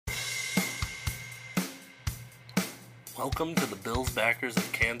Welcome to the Bills Backers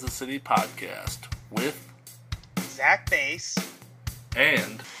of Kansas City podcast with Zach Bass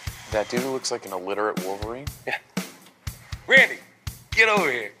and that dude who looks like an illiterate Wolverine. Yeah. Randy, get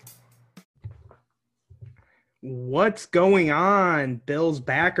over here. What's going on, Bills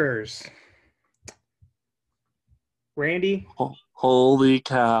backers? Randy? Holy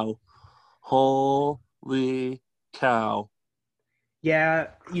cow. Holy cow. Yeah,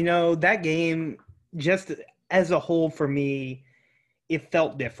 that game, just as a whole for me, it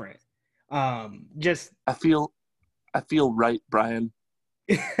felt different. I feel right, Brian.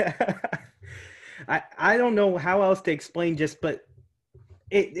 I don't know how else to explain but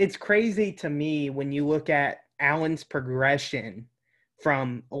it's crazy to me when you look at Allen's progression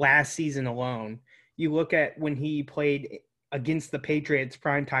from last season alone. You look at when he played against the Patriots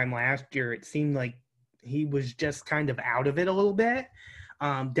primetime last year, it seemed like he was just kind of out of it a little bit.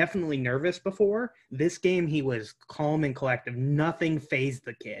 Definitely nervous before. This game, he was calm and collective. Nothing fazed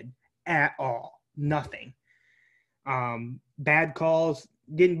the kid at all. Nothing. Bad calls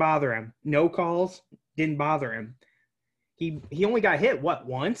didn't bother him. No calls didn't bother him. He only got hit,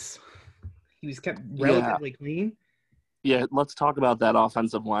 once? He was kept relatively clean. Yeah, let's talk about that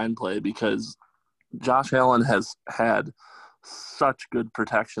offensive line play because Josh Allen has had such good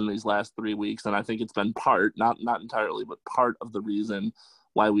protection these last 3 weeks, and I think it's been part, not entirely, but part of the reason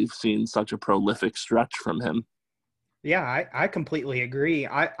why we've seen such a prolific stretch from him. Yeah, I completely agree.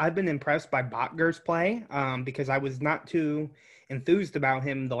 I've been impressed by Botger's play because I was not too enthused about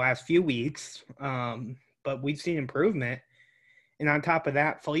him the last few weeks, but we've seen improvement. And on top of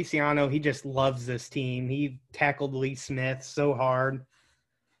that, Feliciano, he just loves this team. He tackled Lee Smith so hard.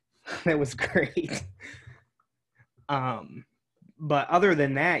 That was great. But other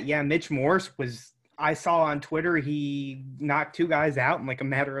than that, yeah, Mitch Morse I saw on Twitter, he knocked two guys out in like a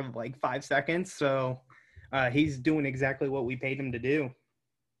matter of 5 seconds. So he's doing exactly what we paid him to do.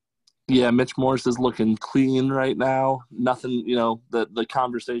 Yeah, Mitch Morse is looking clean right now. Nothing, the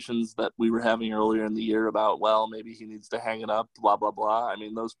conversations that we were having earlier in the year about, well, maybe he needs to hang it up, blah, blah, blah. I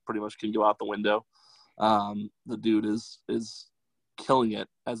mean, those pretty much can go out the window. The dude is killing it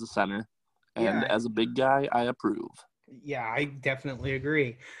as a center. And as a big guy, I approve. Yeah, I definitely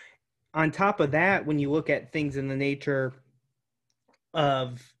agree. On top of that, when you look at things in the nature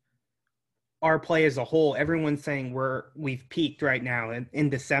of our play as a whole, everyone's saying we've peaked right now. In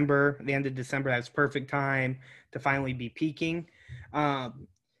December, the end of December, that's perfect time to finally be peaking. I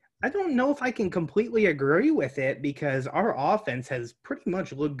don't know if I can completely agree with it because our offense has pretty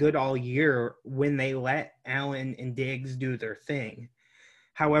much looked good all year when they let Allen and Diggs do their thing.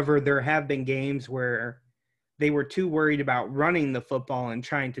 However, there have been games where they were too worried about running the football and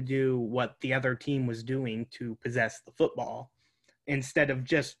trying to do what the other team was doing to possess the football instead of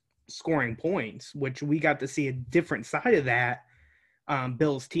just scoring points, which we got to see a different side of that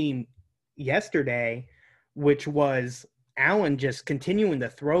Bills team yesterday, which was Allen just continuing to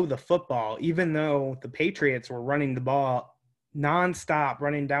throw the football, even though the Patriots were running the ball nonstop,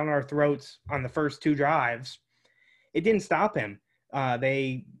 running down our throats on the first two drives. It didn't stop him.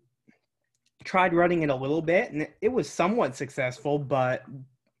 They tried running it a little bit, and it was somewhat successful, but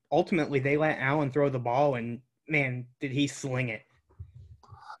ultimately they let Allen throw the ball, and, man, did he sling it.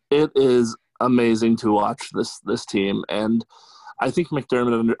 It is amazing to watch this team, and I think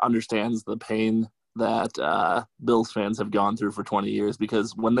McDermott understands the pain that Bills fans have gone through for 20 years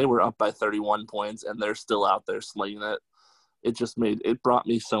because when they were up by 31 points and they're still out there slinging it, it brought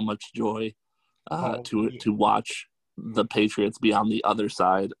me so much joy to watch the Patriots be on the other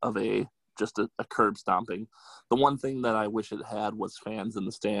side of a curb stomping. The one thing that I wish it had was fans in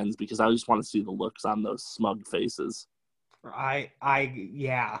the stands because I just want to see the looks on those smug faces.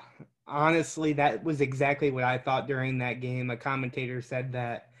 Yeah. Honestly, that was exactly what I thought during that game. A commentator said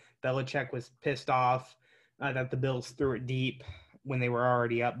that Belichick was pissed off that the Bills threw it deep when they were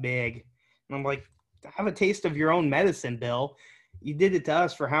already up big. And I'm like, have a taste of your own medicine, Bill. You did it to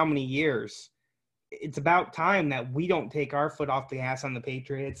us for how many years? It's about time that we don't take our foot off the gas on the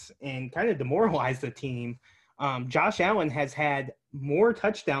Patriots and kind of demoralize the team. Josh Allen has had more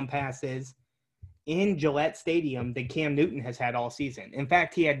touchdown passes in Gillette Stadium than Cam Newton has had all season. In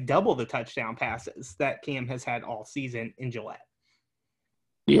fact, he had double the touchdown passes that Cam has had all season in Gillette.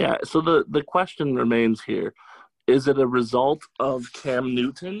 Yeah, so the question remains here. Is it a result of Cam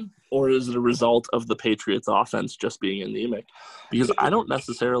Newton or is it a result of the Patriots offense just being anemic? Because I don't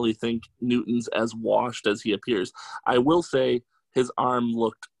necessarily think Newton's as washed as he appears. I will say his arm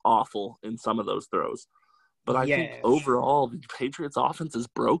looked awful in some of those throws. But I think overall the Patriots offense is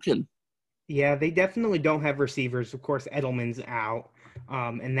broken. Yeah, they definitely don't have receivers. Of course, Edelman's out.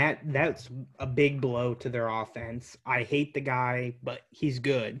 And that's a big blow to their offense. I hate the guy, but he's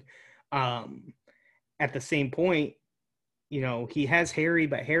good. At the same point, he has Harry,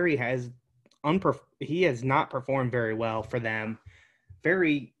 but Harry he has not performed very well for them.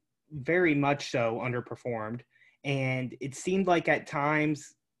 Very, very much so underperformed. And it seemed like at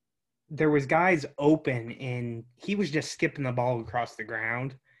times there was guys open and he was just skipping the ball across the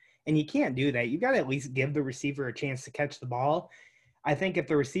ground. And you can't do that. You got to at least give the receiver a chance to catch the ball. I think if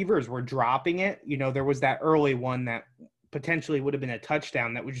the receivers were dropping it, there was that early one that potentially would have been a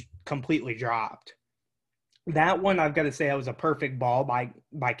touchdown that was completely dropped. That one, I've got to say, that was a perfect ball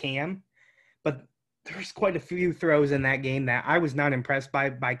by Cam. But there's quite a few throws in that game that I was not impressed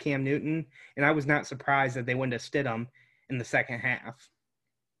by Cam Newton, and I was not surprised that they went to Stidham in the second half.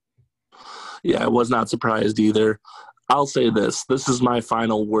 Yeah, I was not surprised either. I'll say this. This is my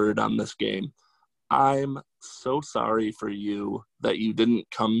final word on this game. I'm so sorry for you that you didn't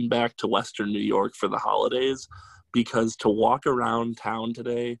come back to Western New York for the holidays, because to walk around town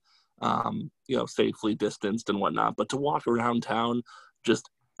today, safely distanced and whatnot, but to walk around town, just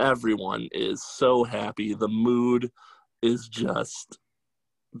everyone is so happy. The mood is just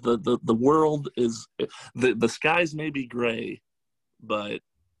the world is the skies may be gray, but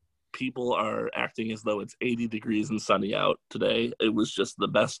people are acting as though it's 80 degrees and sunny out today. It was just the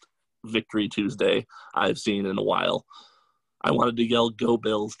best Victory Tuesday I've seen in a while. I wanted to yell "Go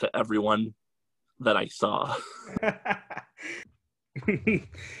Bills" to everyone that I saw.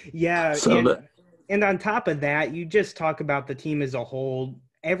 Yeah. And on top of that, you just talk about the team as a whole.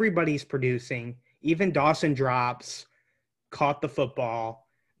 Everybody's producing. Even Dawson Drops caught the football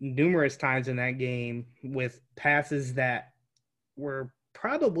numerous times in that game with passes that were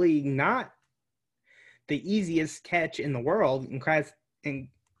probably not the easiest catch in the world.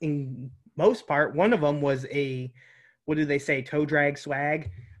 In most part, one of them was toe drag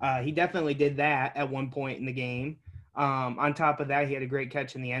swag. He definitely did that at one point in the game. On top of that, he had a great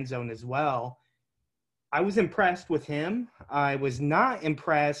catch in the end zone as well. I was impressed with him. I was not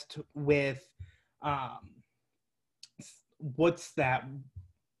impressed with what's that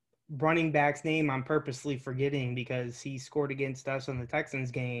running back's name? I'm purposely forgetting because he scored against us in the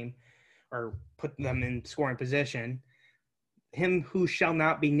Texans game, or put them in scoring position. Him who shall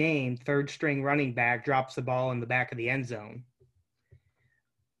not be named, third string running back, drops the ball in the back of the end zone.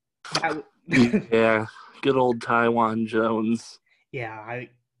 Yeah, good old Taiwan Jones. Yeah,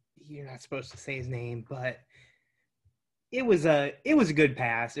 you're not supposed to say his name, but it was a good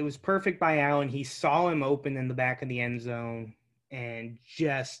pass. It was perfect by Allen. He saw him open in the back of the end zone and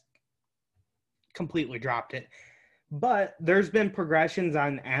just completely dropped it. But there's been progressions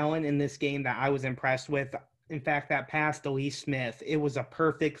on Allen in this game that I was impressed with. In fact, that pass to Lee Smith, it was a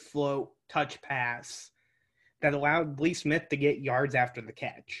perfect float touch pass that allowed Lee Smith to get yards after the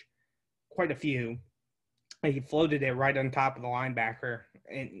catch. Quite a few. And he floated it right on top of the linebacker,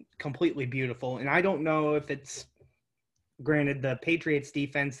 and completely beautiful. And I don't know if it's, granted, the Patriots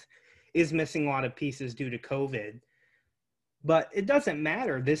defense is missing a lot of pieces due to COVID, but it doesn't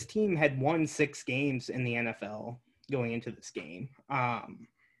matter. This team had won 6 games in the NFL going into this game.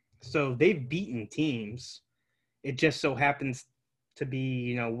 So they've beaten teams. It just so happens to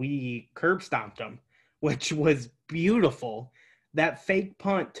be, we curb stomped them, which was beautiful. That fake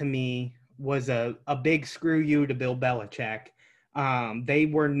punt to me was a big screw you to Bill Belichick. They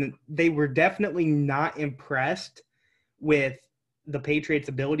were definitely not impressed with the Patriots'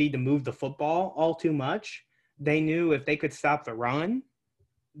 ability to move the football all too much. They knew if they could stop the run,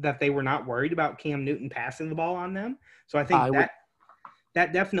 that they were not worried about Cam Newton passing the ball on them. So I think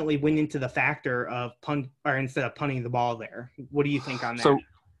that definitely went into the factor of instead of punting the ball there. What do you think on that? So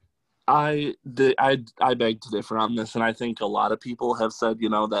I beg to differ on this, and I think a lot of people have said,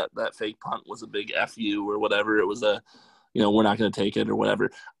 that fake punt was a big FU or whatever. It was we're not going to take it or whatever.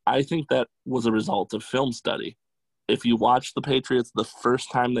 I think that was a result of film study. If you watch the Patriots the first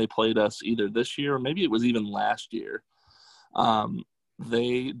time they played us, either this year or maybe it was even last year,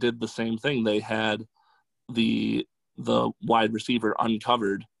 they did the same thing. They had the wide receiver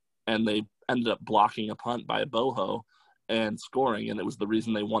uncovered, and they ended up blocking a punt by a Boho and scoring, and it was the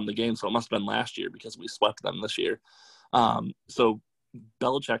reason they won the game. So it must have been last year because we swept them this year. So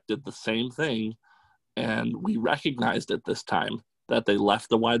Belichick did the same thing, and we recognized it this time that they left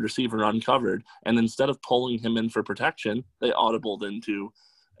the wide receiver uncovered, and instead of pulling him in for protection, they audibled into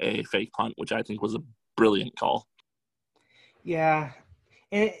a fake punt, which I think was a brilliant call. Yeah,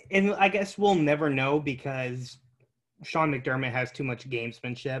 and I guess we'll never know because Sean McDermott has too much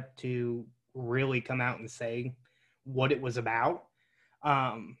gamesmanship to really come out and say what it was about.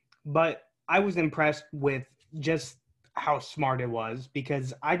 But I was impressed with just how smart it was,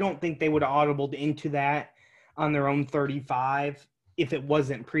 because I don't think they would have audibled into that on their own 35 if it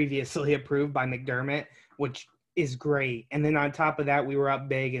wasn't previously approved by McDermott, which is great. And then on top of that, we were up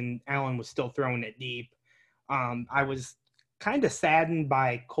big and Allen was still throwing it deep. I was kind of saddened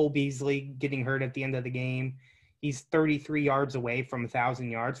by Cole Beasley getting hurt at the end of the game. He's 33 yards away from 1,000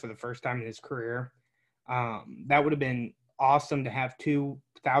 yards for the first time in his career. That would have been awesome to have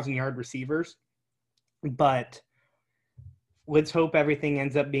 2,000-yard receivers. But let's hope everything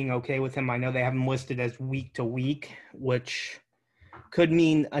ends up being okay with him. I know they have him listed as week to week, which could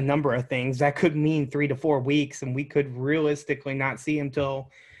mean a number of things. That could mean 3 to 4 weeks, and we could realistically not see him till,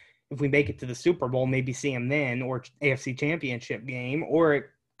 if we make it to the Super Bowl, maybe see him then, or AFC Championship game, or it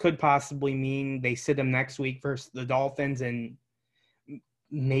could possibly mean they sit him next week versus the Dolphins, and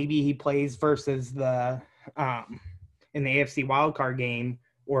maybe he plays versus the in the AFC wildcard game,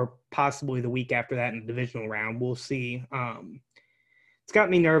 or possibly the week after that in the divisional round. We'll see. It's got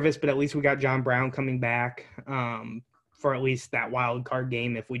me nervous, but at least we got John Brown coming back for at least that wild card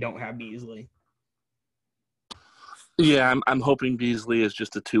game if we don't have Beasley. Yeah, I'm hoping Beasley is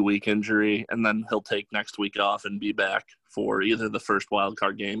just a 2-week injury, and then he'll take next week off and be back for either the first wild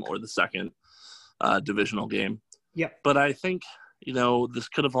card game or the second divisional game. Yep. But I think, this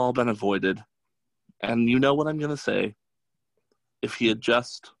could have all been avoided. And you know what I'm going to say. If he had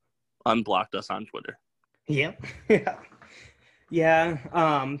just unblocked us on Twitter. Yep.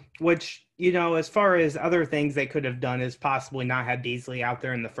 Yeah. Which, as far as other things they could have done is possibly not have Beasley out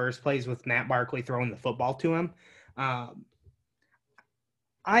there in the first place with Matt Barkley throwing the football to him.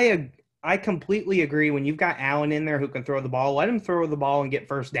 I completely agree. When you've got Allen in there who can throw the ball, let him throw the ball and get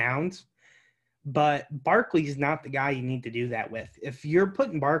first downs. But Barkley's not the guy you need to do that with. If you're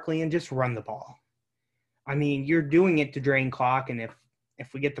putting Barkley in, just run the ball. I mean, you're doing it to drain clock, and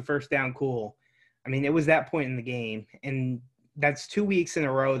if we get the first down, cool. I mean, it was that point in the game, and that's 2 weeks in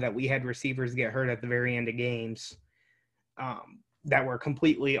a row that we had receivers get hurt at the very end of games that were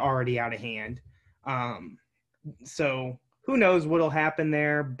completely already out of hand. So who knows what'll happen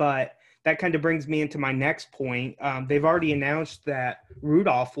there, but that kind of brings me into my next point. They've already announced that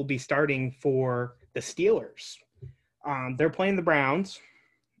Rudolph will be starting for the Steelers. They're playing the Browns,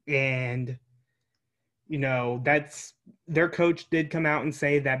 and that's their coach did come out and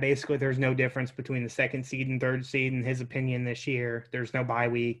say that basically there's no difference between the second seed and third seed. In his opinion, this year, there's no bye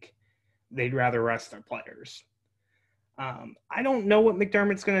week. They'd rather rest their players. I don't know what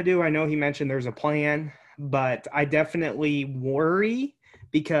McDermott's going to do. I know he mentioned there's a plan, but I definitely worry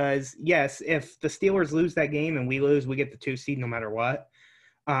because, yes, if the Steelers lose that game and we lose, we get the 2 seed no matter what.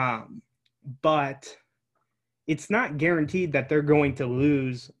 But it's not guaranteed that they're going to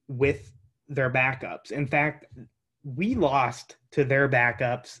lose with their backups. In fact, we lost to their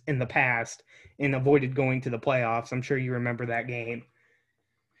backups in the past and avoided going to the playoffs. I'm sure you remember that game.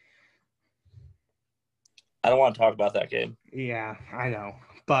 I don't want to talk about that game. Yeah, I know.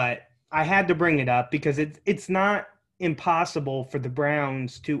 But I had to bring it up because it's not impossible for the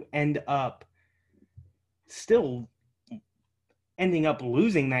Browns to end up still ending up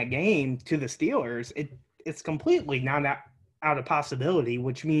losing that game to the Steelers. It's completely not out of possibility,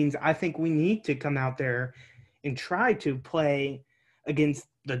 which means I think we need to come out there and try to play against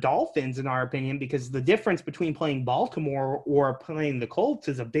the Dolphins, in our opinion, because the difference between playing Baltimore or playing the Colts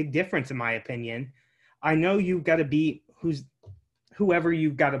is a big difference, in my opinion. I know you've got to beat whoever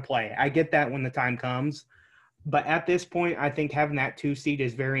you've got to play. I get that when the time comes. But at this point, I think having that 2 seed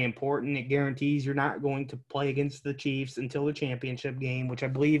is very important. It guarantees you're not going to play against the Chiefs until the championship game, which I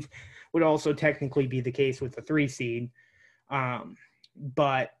believe would also technically be the case with the 3 seed.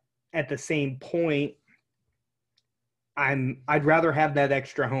 But at the same point, I'd rather have that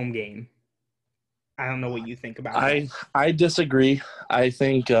extra home game. I don't know what you think about that. I disagree. I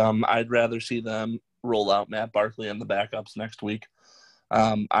think I'd rather see them roll out Matt Barkley and the backups next week.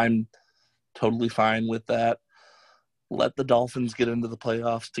 I'm totally fine with that. Let the Dolphins get into the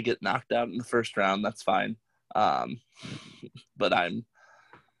playoffs to get knocked out in the first round. That's fine. But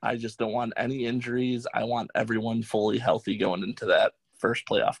I just don't want any injuries. I want everyone fully healthy going into that first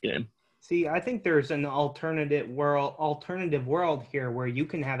playoff game. See, I think there's an alternative world here where you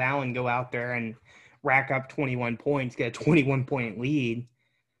can have Allen go out there and rack up 21 points, get a 21-point lead,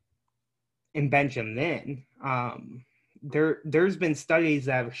 and bench him then. There's been studies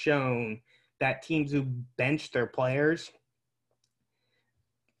that have shown that teams who bench their players,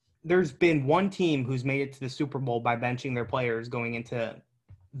 there's been one team who's made it to the Super Bowl by benching their players going into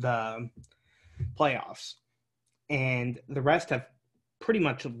the playoffs. And the rest have pretty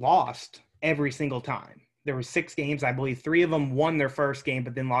much lost every single time. There were 6 games, I believe 3 of them won their first game,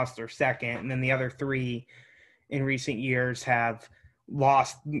 but then lost their second. And then the other 3 in recent years have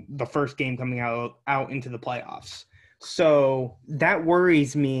lost the first game coming out into the playoffs. So that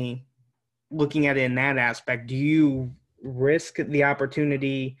worries me looking at it in that aspect. Do you risk the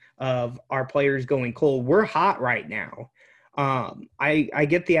opportunity of our players going cold? We're hot right now. I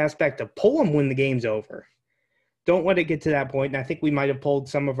get the aspect of pull them when the game's over. Don't let it get to that point. And I think we might have pulled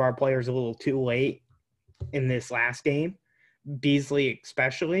some of our players a little too late in this last game, Beasley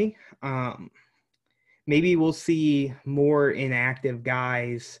especially. Maybe we'll see more inactive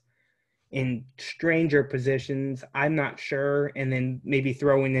guys in stranger positions. I'm not sure. And then maybe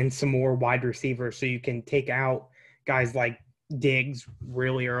throwing in some more wide receivers so you can take out guys like Diggs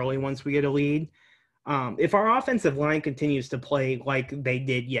really early once we get a lead. If our offensive line continues to play like they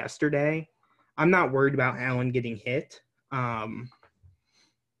did yesterday, I'm not worried about Allen getting hit.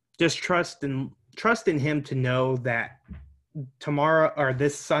 Just trust in him to know that tomorrow or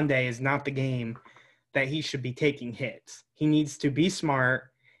this Sunday is not the game that he should be taking hits. He needs to be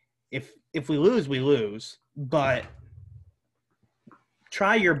smart. If we lose, we lose. But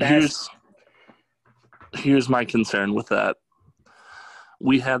try your best. Here's my concern with that.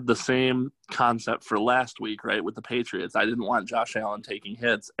 We had the same concept for last week, right, with the Patriots. I didn't want Josh Allen taking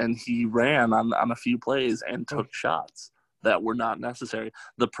hits, and he ran on a few plays and took shots that were not necessary.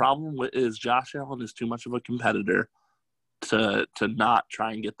 The problem is Josh Allen is too much of a competitor to not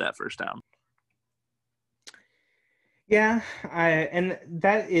try and get that first down. Yeah, and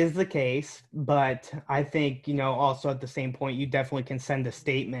that is the case, but I think, also at the same point, you definitely can send a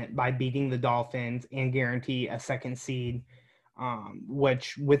statement by beating the Dolphins and guarantee a second seed,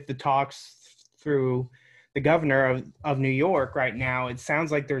 which with the talks through the governor of New York right now, it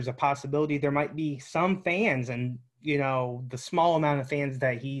sounds like there's a possibility there might be some fans, and, the small amount of fans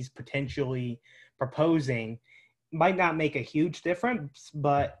that he's potentially proposing might not make a huge difference,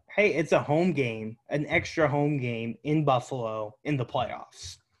 but hey, it's a home game, an extra home game in Buffalo in the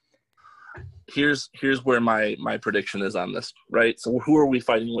playoffs. Here's where my prediction is on this, right? So who are we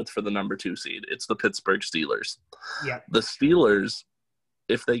fighting with for the number 2 seed? It's the Pittsburgh Steelers. Yeah. The Steelers,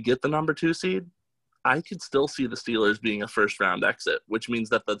 if they get the number 2 seed, I could still see the Steelers being a first round exit, which means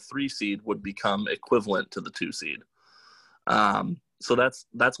that the 3 seed would become equivalent to the 2 seed. So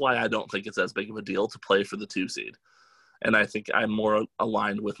that's why I don't think it's as big of a deal to play for the 2 seed. And I think I'm more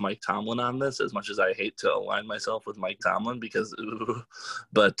aligned with Mike Tomlin on this, as much as I hate to align myself with Mike Tomlin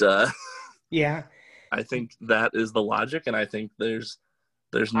yeah, I think that is the logic, and I think there's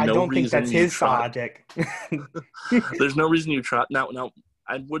no reason. I don't think that's his logic. There's no reason you try. Now,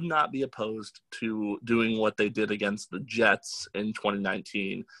 I would not be opposed to doing what they did against the Jets in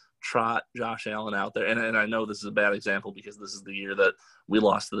 2019. Trot Josh Allen out there, and I know this is a bad example because this is the year that we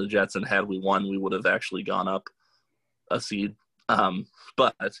lost to the Jets, and had we won, we would have actually gone up a seed.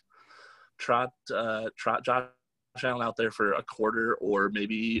 But trot Josh Allen out there for a quarter, or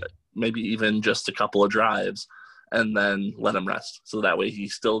maybe even just a couple of drives, and then let him rest. So that way he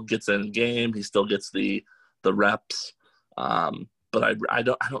still gets in game, he still gets the reps. But I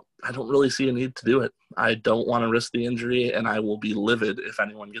don't really see a need to do it. I don't want to risk the injury, and I will be livid if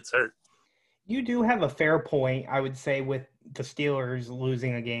anyone gets hurt. You do have a fair point, I would say, with the Steelers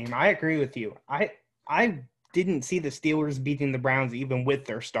losing a game. I agree with you. I didn't see the Steelers beating the Browns even with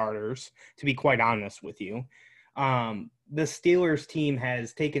their starters, to be quite honest with you. The Steelers team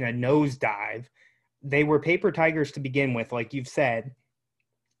has taken a nosedive. They were paper tigers to begin with, like you've said.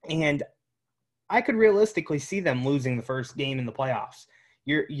 And I could realistically see them losing the first game in the playoffs.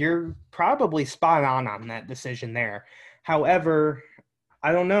 You're probably spot on that decision there. However,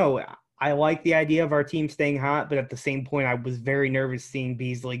 I don't know. I like the idea of our team staying hot, but at the same point, I was very nervous seeing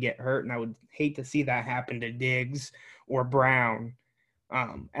Beasley get hurt, and I would hate to see that happen to Diggs or Brown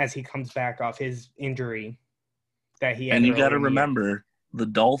as he comes back off his injury that he had. And you got to remember, the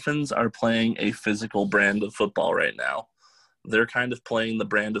Dolphins are playing a physical brand of football right now. They're kind of playing the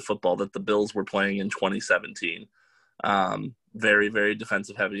brand of football that the Bills were playing in 2017. Very, very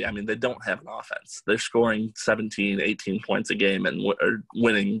defensive heavy. I mean, they don't have an offense. They're scoring 17, 18 points a game and are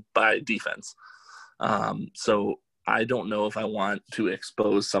winning by defense. So I don't know if I want to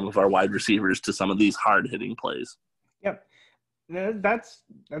expose some of our wide receivers to some of these hard-hitting plays. Yep. That's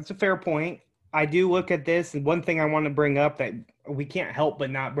a fair point. I do look at this, and one thing I want to bring up that we can't help but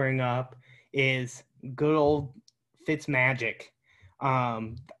not bring up is good old Fitzmagic.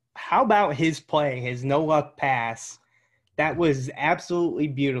 How about his play, his no-luck pass? That was absolutely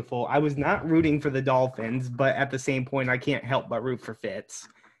beautiful. I was not rooting for the Dolphins, but at the same point, I can't help but root for Fitz.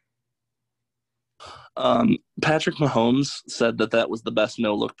 Patrick Mahomes said that was the best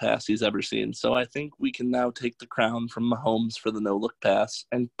no-look pass he's ever seen. So I think we can now take the crown from Mahomes for the no-look pass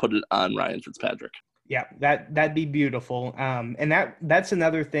and put it on Ryan Fitzpatrick. Yeah, that'd be beautiful. And that's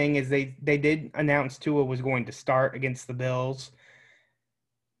another thing is they did announce Tua was going to start against the Bills.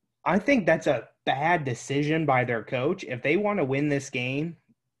 I think that's a bad decision by their coach. If they want to win this game,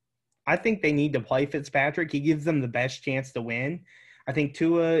 I think they need to play Fitzpatrick. He gives them the best chance to win. I think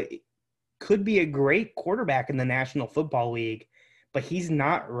Tua could be a great quarterback in the National Football League, but he's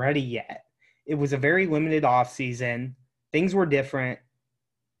not ready yet. It was a very limited offseason. Things were different.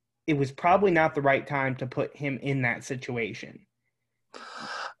 It was probably not the right time to put him in that situation.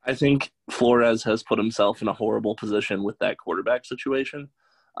 I think Flores has put himself in a horrible position with that quarterback situation.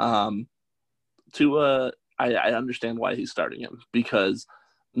 Tua, I understand why he's starting him, because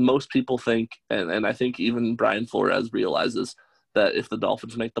most people think, and I think even Brian Flores realizes, that if the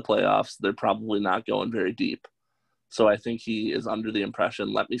Dolphins make the playoffs, they're probably not going very deep. So I think he is under the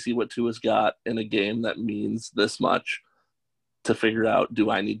impression, let me see what Tua's got in a game that means this much to figure out, do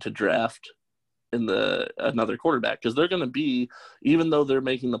I need to draft in another quarterback? Because they're going to be, even though they're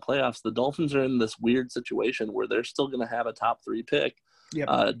making the playoffs, the Dolphins are in this weird situation where they're still going to have a top 3 pick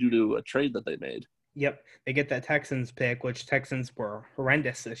due to a trade that they made. Yep, they get that Texans pick, which Texans were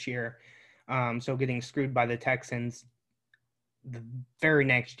horrendous this year. So getting screwed by the Texans the very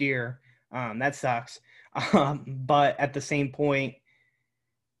next year, that sucks. But at the same point,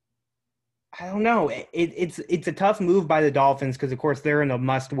 I don't know. It's a tough move by the Dolphins because, of course, they're in a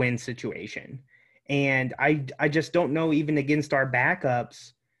must-win situation. And I just don't know, even against our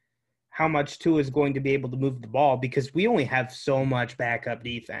backups, how much Tua is going to be able to move the ball, because we only have so much backup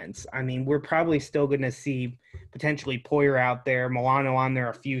defense. I mean, we're probably still going to see potentially Poyer out there, Milano on there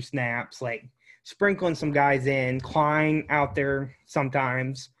a few snaps, like sprinkling some guys in, Klein out there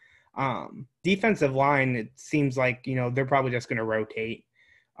sometimes. Defensive line, it seems like, they're probably just going to rotate.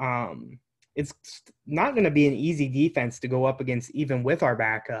 It's not going to be an easy defense to go up against, even with our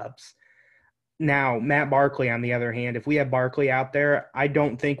backups. Now, Matt Barkley, on the other hand, if we have Barkley out there, I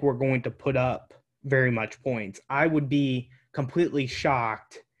don't think we're going to put up very much points. I would be completely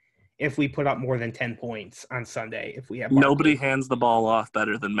shocked if we put up more than 10 points on Sunday if we have Barkley. Nobody hands the ball off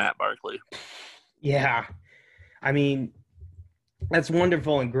better than Matt Barkley. Yeah. I mean, that's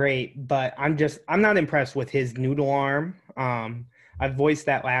wonderful and great, but I'm not impressed with his noodle arm. I voiced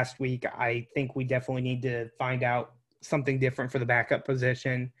that last week. I think we definitely need to find out something different for the backup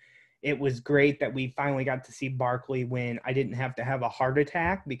position. It was great that we finally got to see Barkley win. I didn't have to have a heart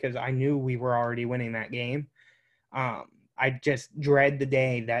attack because I knew we were already winning that game. I just dread the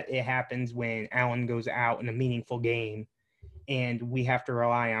day that it happens when Allen goes out in a meaningful game and we have to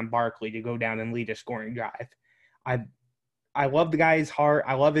rely on Barkley to go down and lead a scoring drive. I love the guy's heart.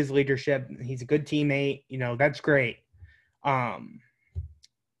 I love his leadership. He's a good teammate. That's great.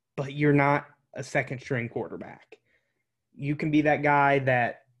 But you're not a second string quarterback. You can be that guy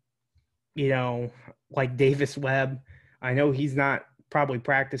that, like Davis Webb. I know he's not probably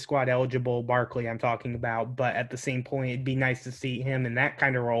practice squad eligible, Barkley I'm talking about, but at the same point, it'd be nice to see him in that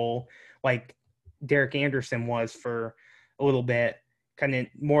kind of role like Derek Anderson was for a little bit, kind of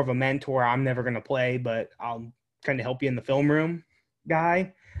more of a mentor. I'm never going to play, but I'll kind of help you in the film room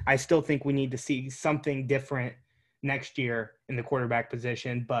guy. I still think we need to see something different next year in the quarterback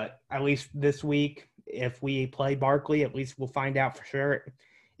position, but at least this week, if we play Barkley, at least we'll find out for sure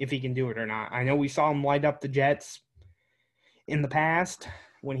if he can do it or not. I know we saw him light up the Jets in the past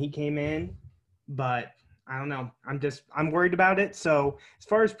when he came in, but I don't know. I'm worried about it. So as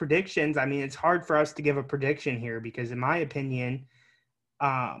far as predictions, I mean, it's hard for us to give a prediction here because in my opinion,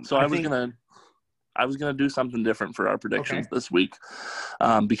 I was gonna do something different for our predictions this week,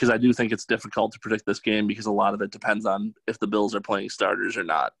 because I do think it's difficult to predict this game because a lot of it depends on if the Bills are playing starters or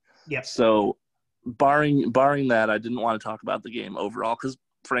not. Yep. So barring that, I didn't want to talk about the game overall because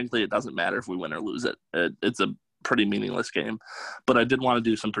frankly, it doesn't matter if we win or lose it. It's a pretty meaningless game. But I did want to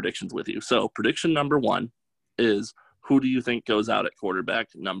do some predictions with you. So prediction number 1 is, who do you think goes out at quarterback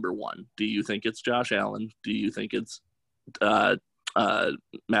number 1? Do you think it's Josh Allen? Do you think it's Matt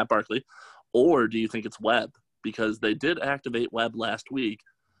Barkley? Or do you think it's Webb? Because they did activate Webb last week,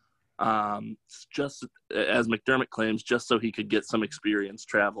 just as McDermott claims, just so he could get some experience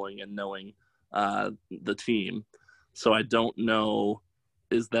traveling and knowing the team. So I don't know,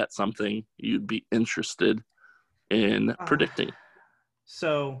 is that something you'd be interested in predicting?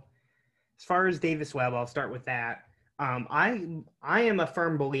 So as far as Davis Webb, I'll start with that. I am a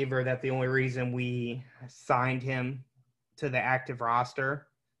firm believer that the only reason we signed him to the active roster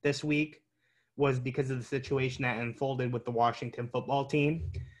this week was because of the situation that unfolded with the Washington football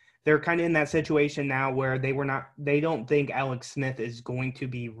team. They're kind of in that situation now where they don't think Alex Smith is going to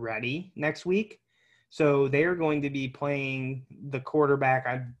be ready next week. So they're going to be playing the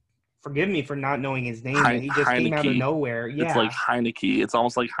quarterback, forgive me for not knowing his name, but he just came out of Heineke. nowhere. Yeah. It's like Heineke. It's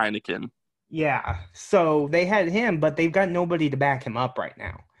almost like Heineken. Yeah. So they had him, but they've got nobody to back him up right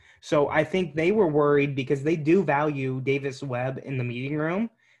now. So I think they were worried because they do value Davis Webb in the meeting room.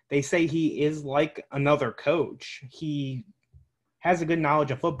 They say he is like another coach. He has a good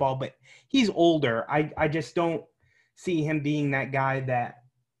knowledge of football, but he's older. I just don't see him being that guy that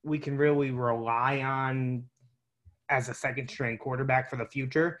we can really rely on as a second string quarterback for the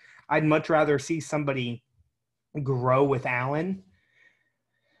future. I'd much rather see somebody grow with Allen.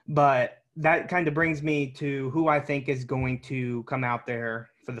 But that kind of brings me to who I think is going to come out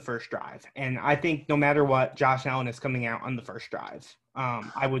there for the first drive. And I think no matter what, Josh Allen is coming out on the first drive.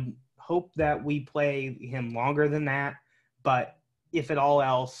 I would hope that we play him longer than that. But if at all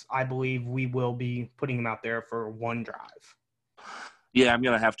else, I believe we will be putting him out there for one drive. Yeah, I'm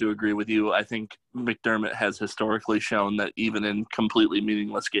going to have to agree with you. I think McDermott has historically shown that even in completely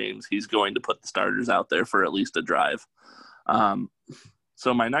meaningless games, he's going to put the starters out there for at least a drive.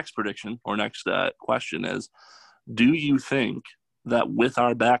 So my next prediction or next question is, do you think that with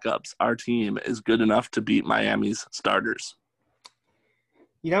our backups, our team is good enough to beat Miami's starters?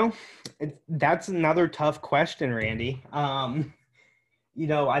 You know, that's another tough question, Randy. You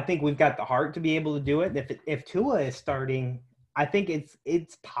know, I think we've got the heart to be able to do it. If Tua is starting, I think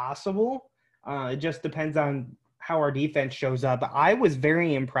it's possible. It just depends on how our defense shows up. I was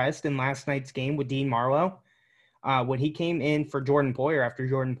very impressed in last night's game with Dean Marlowe. When he came in for Jordan Poyer after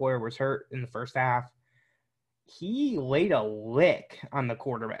Jordan Poyer was hurt in the first half, he laid a lick on the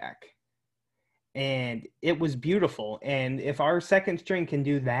quarterback. And it was beautiful. And if our second string can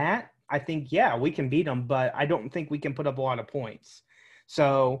do that, I think, yeah, we can beat them. But I don't think we can put up a lot of points.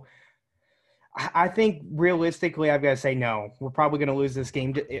 So I think realistically, I've got to say no. We're probably going to lose this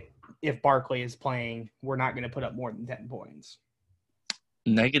game. If Barkley is playing, we're not going to put up more than 10 points.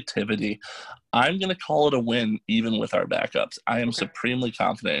 Negativity. I'm going to call it a win even with our backups. I am supremely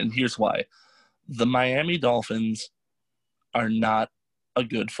confident, and here's why. The Miami Dolphins are not a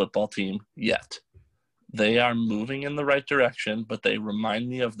good football team yet. They are moving in the right direction, but they remind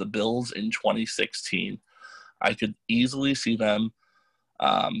me of the Bills in 2016. I could easily see them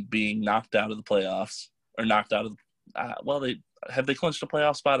being knocked out of the playoffs or knocked out of they clinched a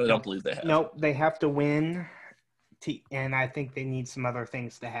playoff spot? I don't believe they have. Nope, they have to win. And I think they need some other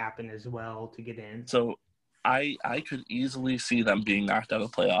things to happen as well to get in. So I could easily see them being knocked out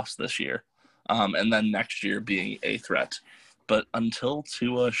of the playoffs this year, and then next year being a threat. But until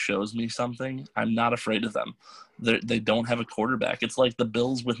Tua shows me something, I'm not afraid of them. They don't have a quarterback. It's like the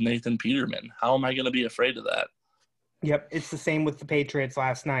Bills with Nathan Peterman. How am I going to be afraid of that? Yep, it's the same with the Patriots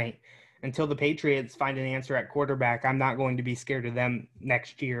last night. Until the Patriots find an answer at quarterback, I'm not going to be scared of them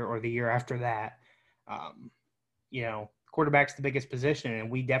next year or the year after that. You know, quarterback's the biggest position, and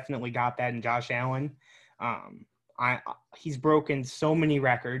we definitely got that in Josh Allen. He's broken so many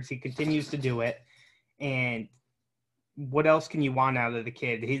records. He continues to do it. And what else can you want out of the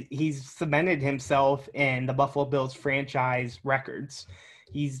kid? He's cemented himself in the Buffalo Bills franchise records.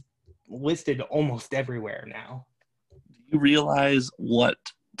 He's listed almost everywhere now. Do you realize what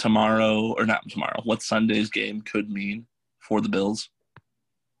what Sunday's game could mean for the Bills?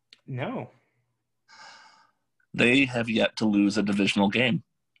 No. They have yet to lose a divisional game.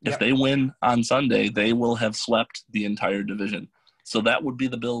 If they win on Sunday, they will have swept the entire division. So that would be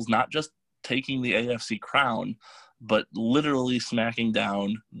the Bills not just taking the AFC crown, but literally smacking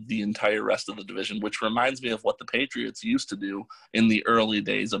down the entire rest of the division, which reminds me of what the Patriots used to do in the early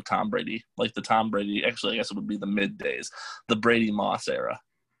days of Tom Brady. Like the Tom Brady, actually, I guess it would be the mid days, the Brady Moss era.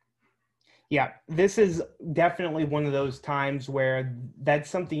 Yeah, this is definitely one of those times where that's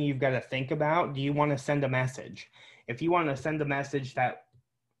something you've got to think about. Do you want to send a message? If you want to send a message that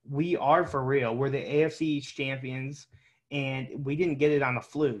we are for real, we're the AFC East champions, and we didn't get it on a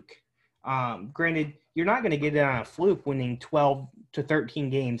fluke. Granted, you're not going to get it on a fluke winning 12 to 13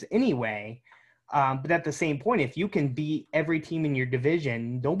 games anyway. But at the same point, if you can beat every team in your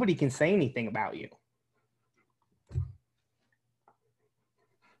division, nobody can say anything about you.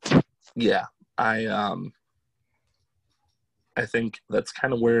 Yeah, I think that's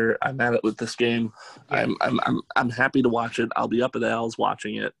kind of where I'm at it with this game. Yeah. I'm happy to watch it. I'll be up at Al's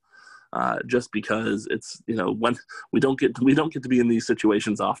watching it, just because it's, you know, when we don't get to be in these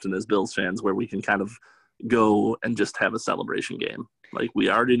situations often as Bills fans where we can kind of go and just have a celebration game. Like, we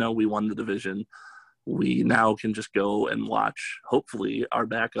already know we won the division. We now can just go and watch, hopefully, our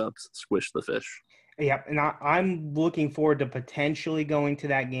backups squish the fish. Yeah, and I'm looking forward to potentially going to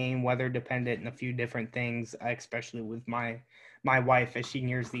that game, weather dependent and a few different things, especially with my wife as she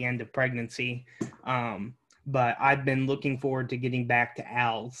nears the end of pregnancy. But I've been looking forward to getting back to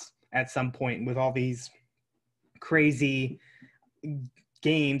Al's at some point with all these crazy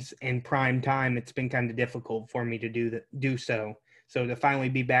games in prime time. It's been kind of difficult for me to do so. So to finally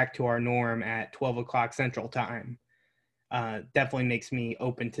be back to our norm at 12 o'clock Central Time definitely makes me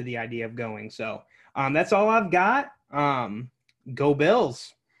open to the idea of going. So that's all I've got. Go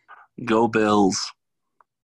Bills. Go Bills.